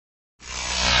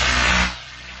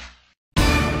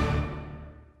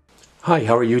Hi,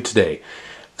 how are you today?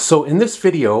 So in this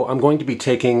video, I'm going to be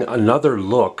taking another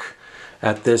look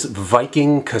at this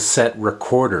Viking cassette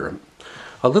recorder.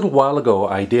 A little while ago,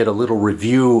 I did a little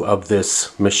review of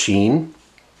this machine,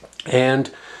 and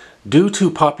due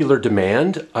to popular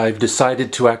demand, I've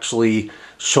decided to actually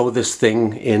show this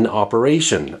thing in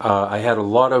operation. I had a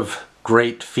lot of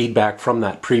great feedback from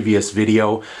that previous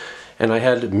video, and I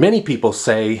had many people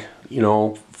say,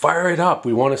 fire it up,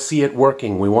 we want to see it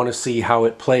working, we want to see how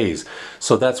it plays.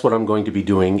 So that's what I'm going to be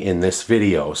doing in this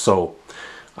video. So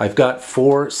I've got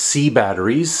 4 C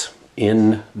batteries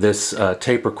in this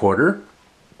tape recorder.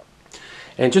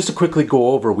 And just to quickly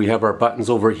go over, we have our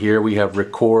buttons over here. We have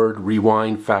record,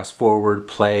 rewind, fast forward,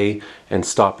 play, and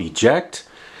stop eject.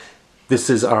 This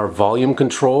is our volume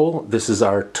control, this is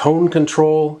our tone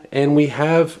control, and we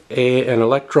have an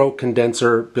electro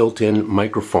condenser built-in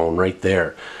microphone right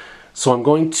there. So I'm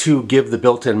going to give the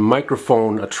built-in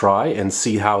microphone a try and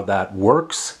see how that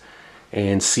works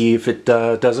and see if it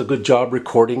does a good job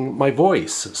recording my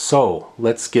voice. So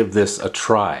let's give this a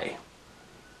try.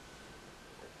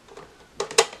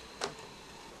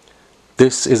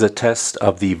 This is a test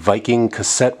of the Viking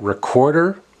cassette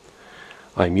recorder.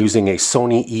 I'm using a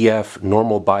Sony EF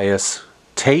normal bias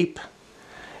tape,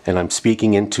 and I'm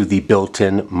speaking into the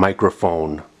built-in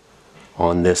microphone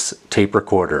on this tape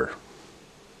recorder.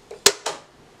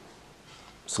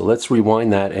 So let's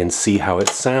rewind that and see how it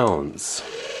sounds.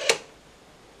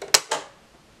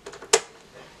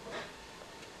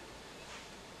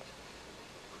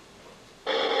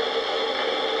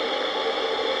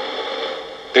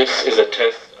 This is a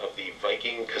test of the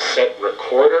Viking cassette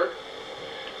recorder.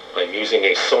 I'm using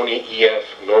a Sony EF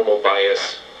normal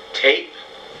bias tape,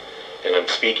 and I'm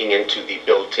speaking into the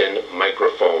built-in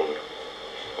microphone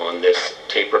on this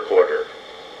tape recorder.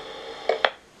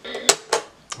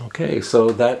 Okay, so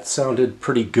that sounded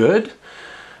pretty good.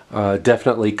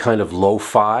 Definitely kind of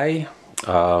lo-fi.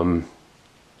 I'm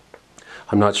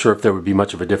not sure if there would be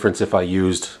much of a difference if I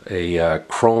used a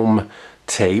chrome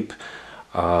tape.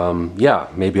 Yeah,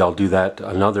 maybe I'll do that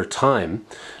another time.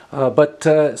 But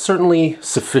certainly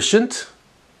sufficient.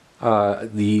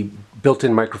 The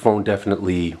built-in microphone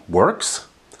definitely works.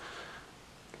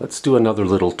 Let's do another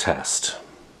little test.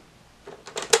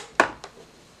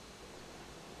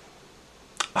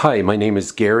 Hi, my name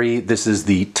is Gary. This is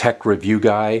the Tech Review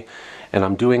Guy, and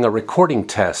I'm doing a recording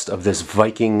test of this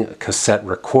Viking cassette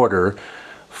recorder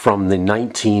from the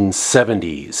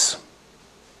 1970s.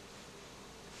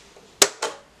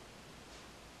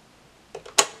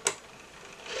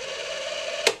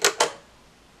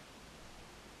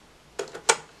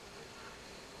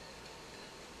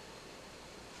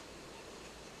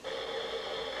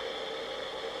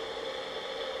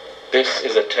 This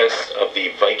is a test of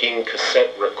the Viking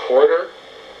cassette recorder.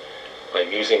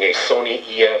 I'm using a Sony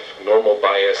EF normal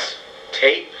bias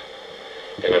tape,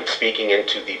 and I'm speaking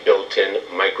into the built-in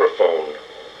microphone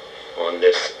on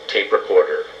this tape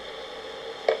recorder.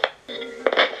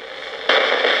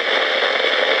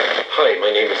 Hi,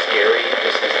 my name is Gary.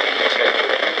 This is the Tech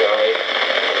Review Guy.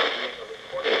 I'm doing a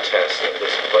recording test of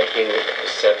this Viking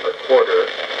cassette recorder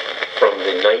from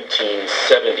the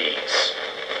 1970s.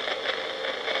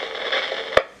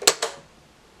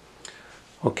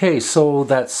 Okay, so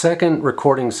that second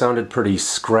recording sounded pretty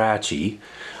scratchy.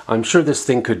 I'm sure this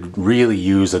thing could really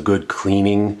use a good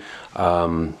cleaning.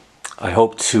 I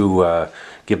hope to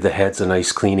give the heads a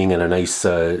nice cleaning and a nice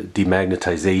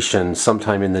demagnetization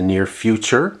sometime in the near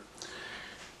future.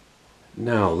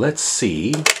 Now, let's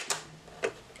see.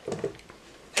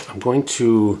 I'm going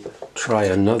to try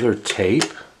another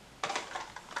tape.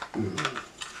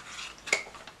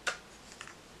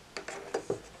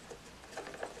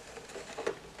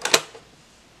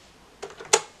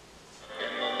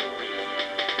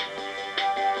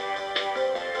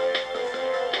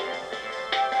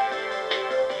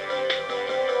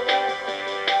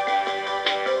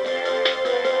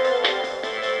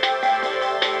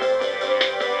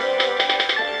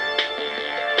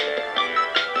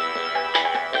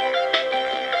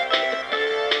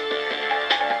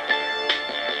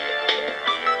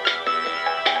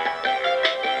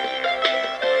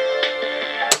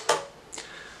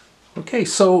 Okay,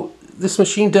 so this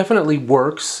machine definitely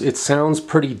works. It sounds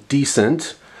pretty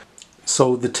decent.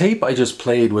 So the tape I just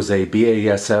played was a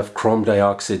BASF Chrome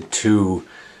Dioxide 2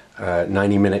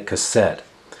 90-minute cassette.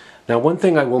 Now, one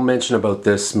thing I will mention about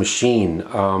this machine,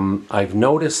 I've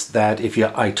noticed that if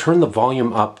I turn the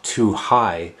volume up too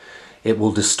high, it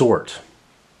will distort.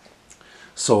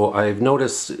 So I've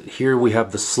noticed here we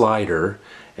have the slider,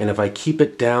 and if I keep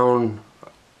it down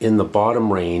in the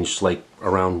bottom range, like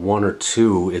around 1 or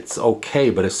 2, it's okay,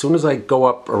 but as soon as I go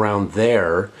up around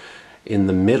there in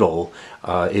the middle,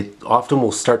 it often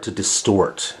will start to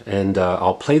distort. And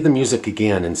I'll play the music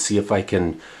again and see if I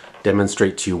can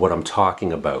demonstrate to you what I'm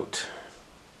talking about.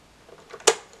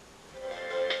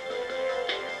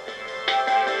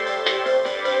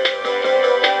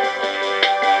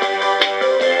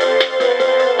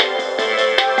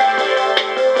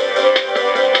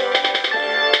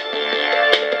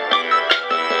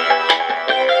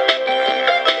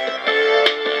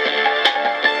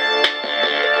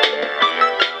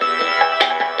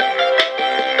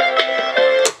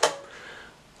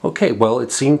 Okay, well,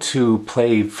 it seemed to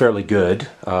play fairly good.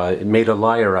 It made a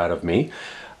liar out of me.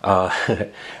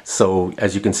 So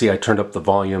as you can see, I turned up the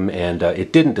volume and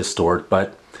it didn't distort,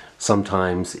 but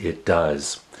sometimes it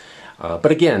does. But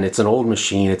again, it's an old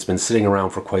machine. It's been sitting around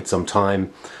for quite some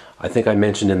time. I think I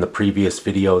mentioned in the previous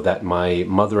video that my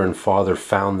mother and father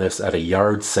found this at a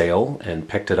yard sale and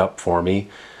picked it up for me.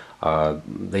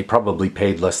 They probably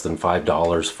paid less than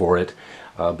 $5 for it.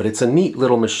 But it's a neat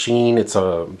little machine. It's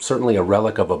certainly a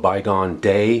relic of a bygone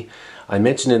day. I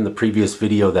mentioned in the previous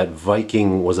video that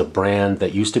Viking was a brand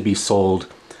that used to be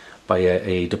sold by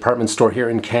a department store here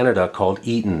in Canada called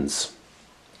Eaton's,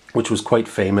 which was quite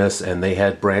famous, and they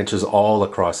had branches all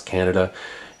across Canada,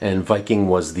 and Viking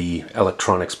was the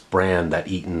electronics brand that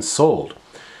Eaton sold.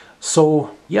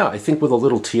 So yeah, I think with a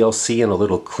little TLC and a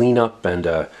little cleanup and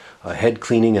a head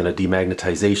cleaning and a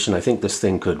demagnetization, I think this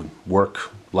thing could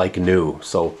work like new.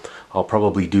 So I'll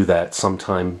probably do that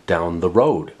sometime down the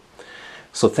road.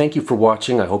 So thank you for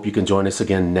watching. I hope you can join us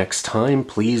again next time.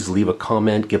 Please leave a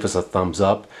comment, give us a thumbs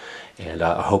up, and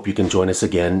I hope you can join us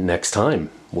again next time.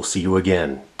 We'll see you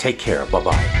again. Take care.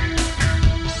 Bye-bye.